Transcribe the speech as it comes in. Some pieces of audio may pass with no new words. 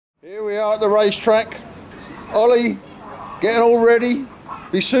Here we are at the racetrack. Ollie, getting all ready.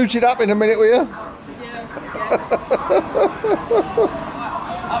 Be suited up in a minute, will you? Yeah, yes. I'm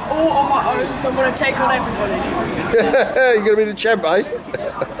all on my own, so I'm going to take on everybody. You're going to be the champ, eh?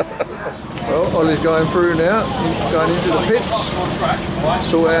 Well, Ollie's going through now. He's going into the pits.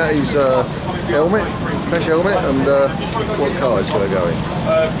 Sort out his helmet, crash helmet, and what car he's going to go in.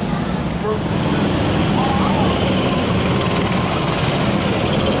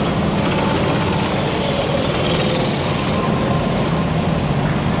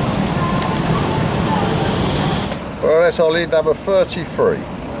 Well, that's Ollie, number 33.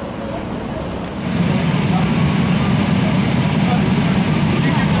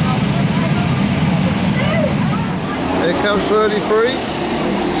 Here comes 33.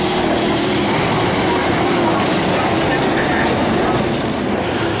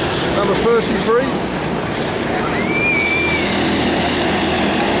 Number 33.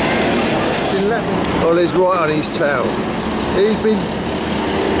 Ollie's right on his tail. He's been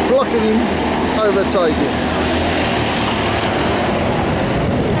blocking him, overtaking.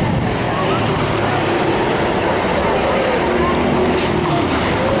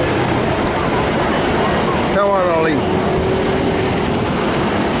 Come on, Ollie.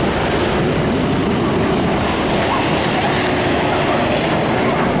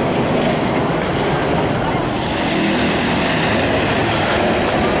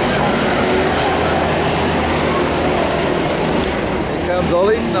 Here comes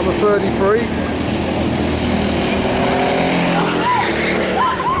Ollie, number 33.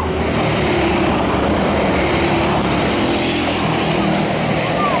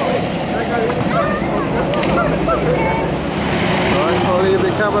 Ollie will be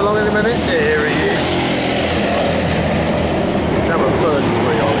coming along in a minute. There he is. Number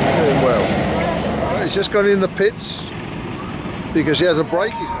 33, Ollie, doing well. He's just gone in the pits because he has a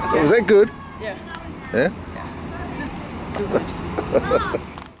break. Yes. Was that good? Yeah. Yeah? Yeah. So good.